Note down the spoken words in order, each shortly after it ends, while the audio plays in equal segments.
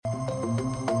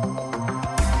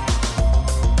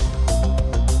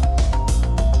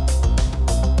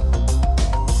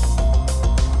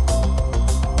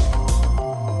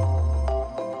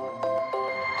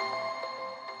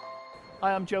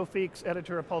Hi, I'm Joe Feeks,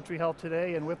 editor of Poultry Health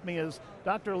Today, and with me is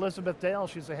Dr. Elizabeth Dale.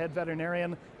 She's the head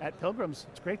veterinarian at Pilgrim's.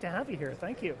 It's great to have you here.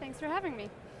 Thank you. Thanks for having me.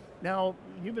 Now,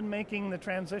 you've been making the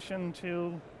transition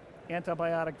to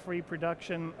antibiotic-free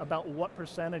production. About what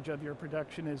percentage of your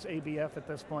production is ABF at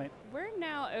this point? We're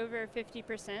now over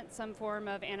 50%, some form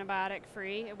of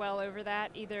antibiotic-free, well over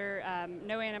that, either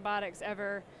no antibiotics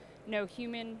ever, no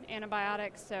human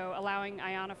antibiotics, so allowing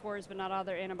ionophores but not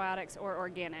other antibiotics, or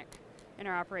organic in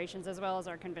our operations as well as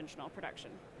our conventional production.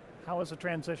 How is the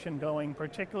transition going,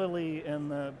 particularly in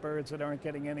the birds that aren't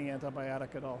getting any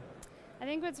antibiotic at all? I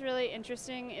think what's really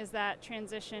interesting is that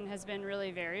transition has been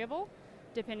really variable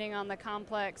depending on the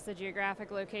complex, the geographic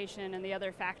location, and the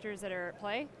other factors that are at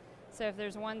play. So if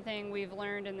there's one thing we've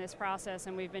learned in this process,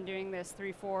 and we've been doing this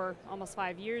 3, 4, almost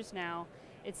 5 years now,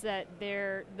 it's that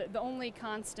the only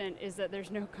constant is that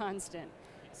there's no constant.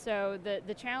 So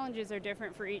the challenges are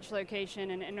different for each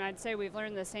location, and I'd say we've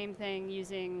learned the same thing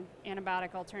using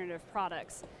antibiotic alternative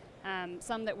products.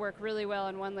 Some that work really well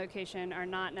in one location are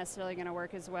not necessarily going to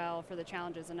work as well for the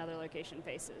challenges another location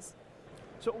faces.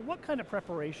 So what kind of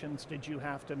preparations did you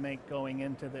have to make going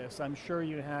into this? I'm sure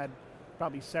you had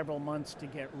probably several months to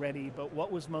get ready, but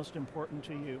what was most important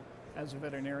to you as a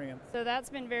veterinarian? So that's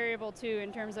been variable too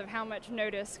in terms of how much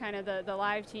notice kind of the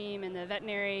live team and the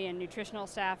veterinary and nutritional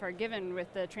staff are given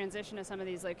with the transition of some of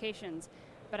these locations.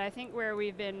 But I think where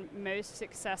we've been most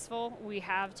successful, we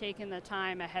have taken the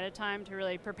time ahead of time to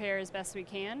really prepare as best we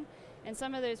can. And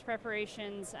some of those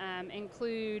preparations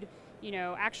include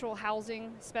actual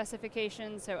housing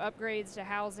specifications, so upgrades to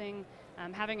housing,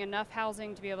 having enough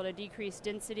housing to be able to decrease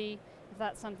density, if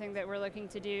that's something that we're looking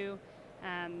to do.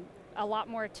 A lot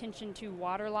more attention to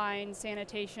water line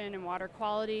sanitation and water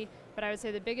quality, but I would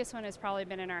say the biggest one has probably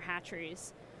been in our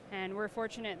hatcheries. And we're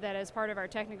fortunate that as part of our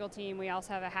technical team, we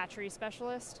also have a hatchery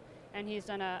specialist, and he's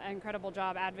done an incredible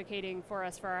job advocating for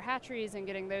us for our hatcheries and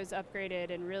getting those upgraded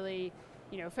and really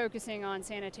focusing on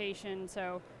sanitation.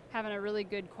 So having a really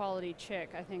good quality chick,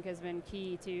 I think, has been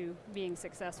key to being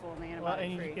successful in the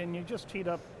antibiotic-free. And you just teed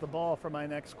up the ball for my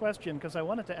next question, because I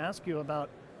wanted to ask you about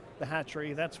the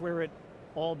hatchery. That's where it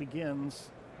all begins.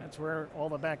 That's where all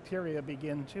the bacteria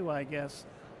begin too, I guess.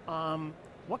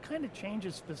 What kind of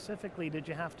changes specifically did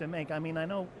you have to make? I mean, I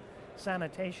know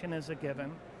sanitation is a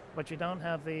given, but you don't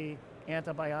have the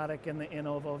antibiotic and the in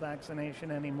ovo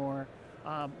vaccination anymore.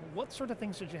 What sort of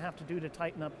things did you have to do to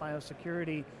tighten up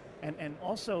biosecurity and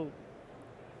also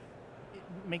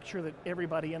make sure that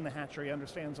everybody in the hatchery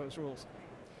understands those rules?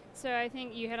 So I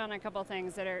think you hit on a couple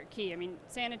things that are key. I mean,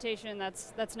 sanitation,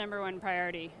 that's number one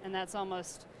priority, and that's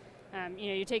almost,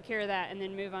 you take care of that and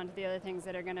then move on to the other things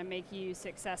that are going to make you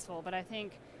successful. But I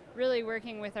think really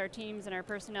working with our teams and our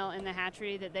personnel in the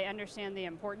hatchery, that they understand the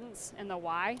importance and the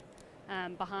why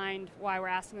behind why we're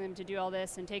asking them to do all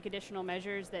this and take additional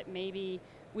measures that maybe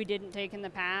we didn't take in the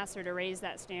past, or to raise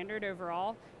that standard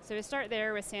overall. So we start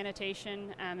there with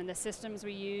sanitation and the systems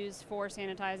we use for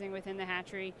sanitizing within the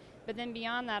hatchery. But then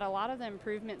beyond that, a lot of the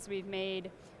improvements we've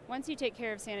made, once you take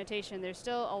care of sanitation, there's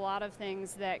still a lot of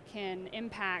things that can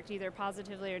impact either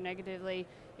positively or negatively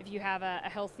if you have a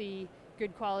healthy,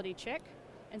 good quality chick.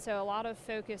 And so a lot of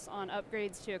focus on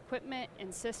upgrades to equipment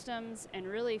and systems, and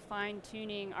really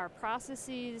fine-tuning our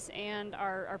processes and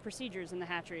our procedures in the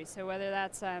hatchery. So whether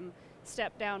that's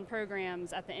step-down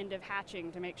programs at the end of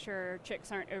hatching to make sure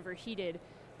chicks aren't overheated,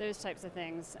 those types of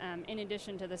things, in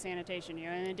addition to the sanitation,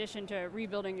 in addition to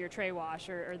rebuilding your tray wash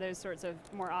or those sorts of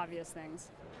more obvious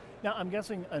things. Now, I'm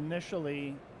guessing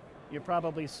initially you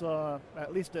probably saw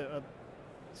at least a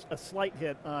slight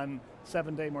hit on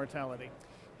 7-day mortality.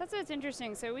 That's what's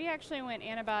interesting. So we actually went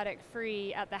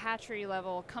antibiotic-free at the hatchery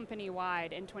level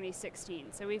company-wide in 2016.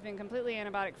 So we've been completely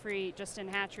antibiotic-free just in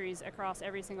hatcheries across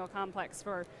every single complex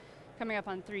for coming up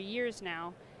on 3 years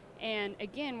now. And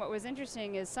again, what was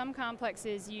interesting is some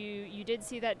complexes you did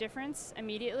see that difference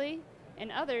immediately. In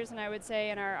others, and I would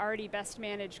say in our already best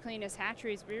managed, cleanest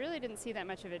hatcheries, we really didn't see that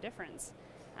much of a difference.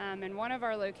 And one of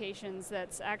our locations,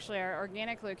 that's actually our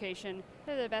organic location,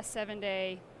 they're the best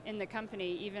 7-day in the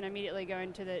company, even immediately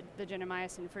going to the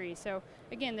gentamicin-free. So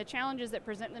again, the challenges that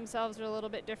present themselves are a little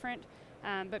bit different,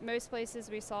 but most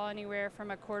places we saw anywhere from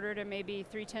 1/4 to maybe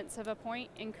 3/10 of a point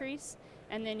increase.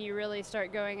 And then you really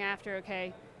start going after,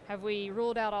 okay, have we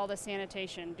ruled out all the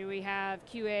sanitation? Do we have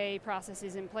QA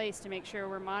processes in place to make sure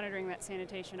we're monitoring that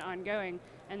sanitation ongoing?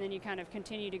 And then you kind of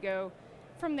continue to go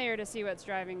from there to see what's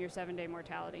driving your 7-day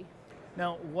mortality.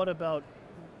 Now, what about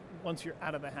once you're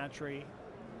out of the hatchery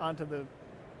onto the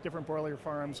different broiler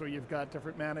farms where you've got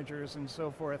different managers and so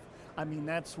forth? I mean,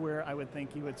 that's where I would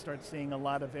think you would start seeing a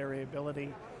lot of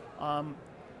variability. Do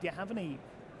you have any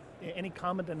Any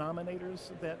common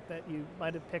denominators that you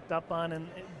might have picked up on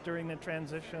during the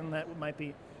transition that might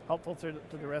be helpful to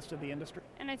the rest of the industry?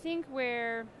 And I think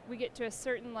where we get to a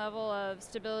certain level of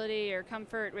stability or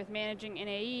comfort with managing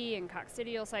NAE and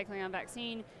coccidial cycling on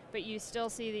vaccine, but you still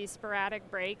see these sporadic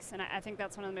breaks, and I think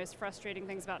that's one of the most frustrating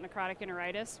things about necrotic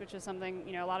enteritis, which is something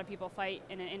a lot of people fight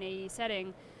in an NAE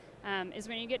setting, is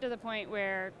when you get to the point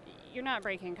where you're not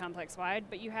breaking complex wide,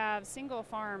 but you have single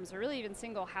farms or really even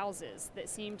single houses that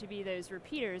seem to be those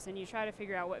repeaters, and you try to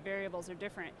figure out what variables are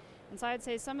different. And so I'd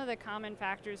say some of the common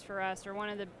factors for us, or one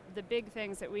of the big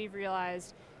things that we've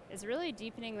realized, is really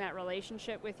deepening that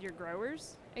relationship with your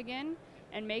growers again,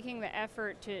 and making the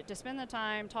effort to spend the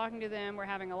time talking to them. We're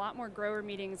having a lot more grower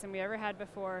meetings than we ever had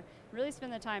before. Really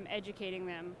spend the time educating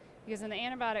them, because in the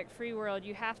antibiotic-free world,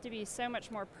 you have to be so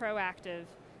much more proactive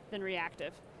than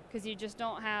reactive, because you just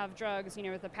don't have drugs,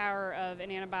 with the power of an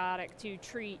antibiotic to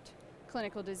treat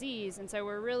clinical disease. And so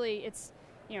we're really,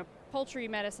 poultry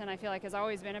medicine, I feel like, has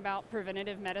always been about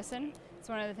preventative medicine. It's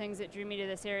one of the things that drew me to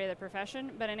this area of the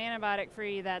profession, but in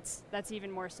antibiotic-free, that's even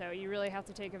more so. You really have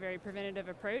to take a very preventative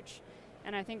approach,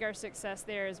 and I think our success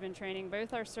there has been training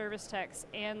both our service techs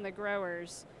and the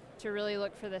growers to really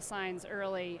look for the signs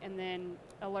early and then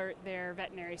alert their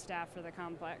veterinary staff for the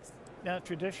complex. Now,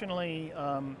 traditionally,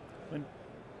 when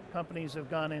companies have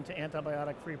gone into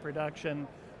antibiotic-free production,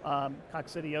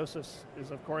 coccidiosis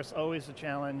is, of course, always a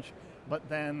challenge. But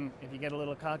then if you get a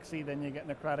little cocci, then you get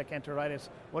necrotic enteritis.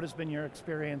 What has been your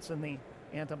experience in the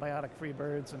antibiotic-free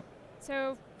birds?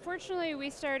 So fortunately, we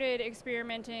started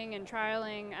experimenting and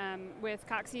trialing with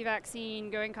cocci vaccine,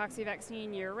 going cocci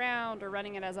vaccine year-round, or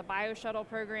running it as a bio-shuttle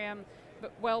program,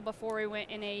 but well before we went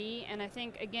NAE. And I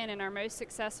think, again, in our most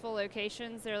successful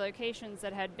locations, they're locations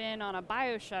that had been on a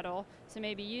bio-shuttle, so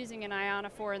maybe using an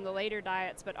ionophore in the later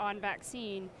diets, but on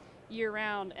vaccine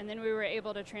year-round, and then we were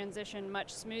able to transition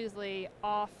much smoothly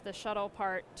off the shuttle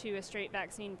part to a straight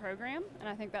vaccine program, and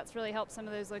I think that's really helped some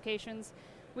of those locations.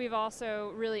 We've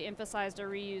also really emphasized a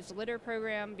reused litter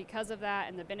program because of that,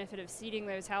 and the benefit of seeding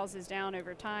those houses down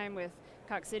over time with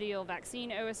coccidial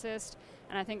vaccine OAssist,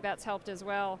 and I think that's helped as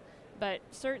well. But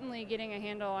certainly getting a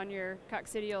handle on your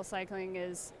coccidial cycling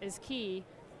is key.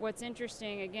 What's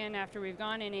interesting, again, after we've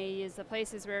gone NAE, is the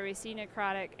places where we see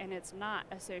necrotic and it's not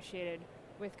associated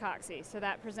with cocci. So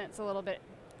that presents a little bit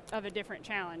of a different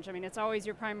challenge. I mean, it's always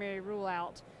your primary rule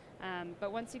out,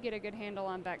 but once you get a good handle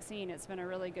on vaccine, it's been a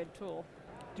really good tool.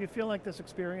 Do you feel like this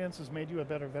experience has made you a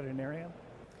better veterinarian?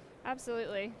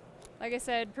 Absolutely. Like I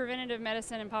said, preventative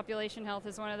medicine and population health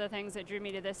is one of the things that drew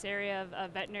me to this area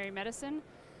of veterinary medicine.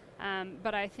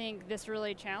 But I think this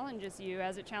really challenges you,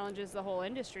 as it challenges the whole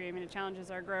industry. I mean, it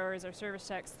challenges our growers, our service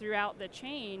techs throughout the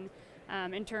chain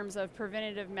in terms of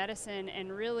preventative medicine.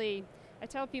 And really, I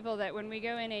tell people that when we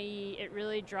go NAE, it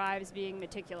really drives being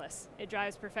meticulous. It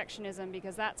drives perfectionism,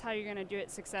 because that's how you're going to do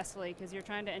it successfully, because you're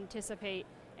trying to anticipate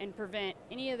and prevent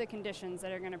any of the conditions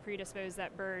that are going to predispose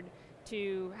that bird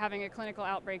to having a clinical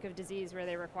outbreak of disease where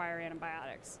they require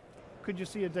antibiotics. Could you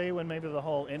see a day when maybe the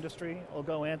whole industry will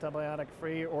go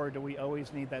antibiotic-free, or do we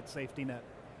always need that safety net?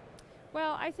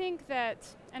 Well, I think that,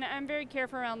 and I'm very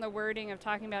careful around the wording of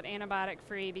talking about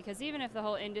antibiotic-free, because even if the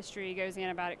whole industry goes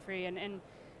antibiotic-free, and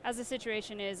as the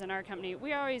situation is in our company,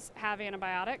 we always have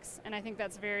antibiotics, and I think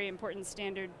that's a very important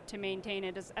standard to maintain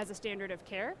it as a standard of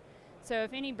care. So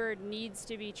if any bird needs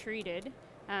to be treated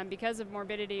because of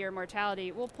morbidity or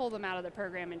mortality, we'll pull them out of the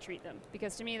program and treat them,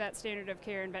 because to me that's standard of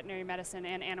care in veterinary medicine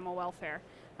and animal welfare.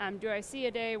 Do I see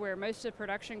a day where most of the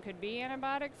production could be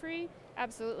antibiotic-free?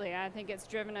 Absolutely. I think it's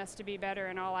driven us to be better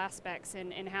in all aspects,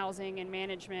 in housing and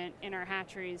management, in our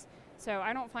hatcheries. So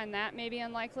I don't find that maybe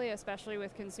unlikely, especially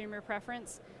with consumer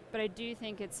preference, but I do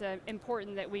think it's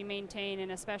important that we maintain,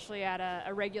 and especially at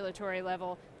a regulatory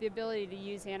level, the ability to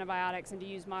use antibiotics and to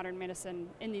use modern medicine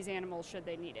in these animals should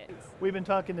they need it. We've been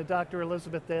talking to Dr.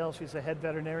 Elizabeth Dale. She's a head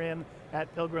veterinarian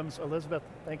at Pilgrim's. Elizabeth,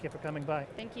 thank you for coming by.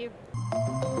 Thank you.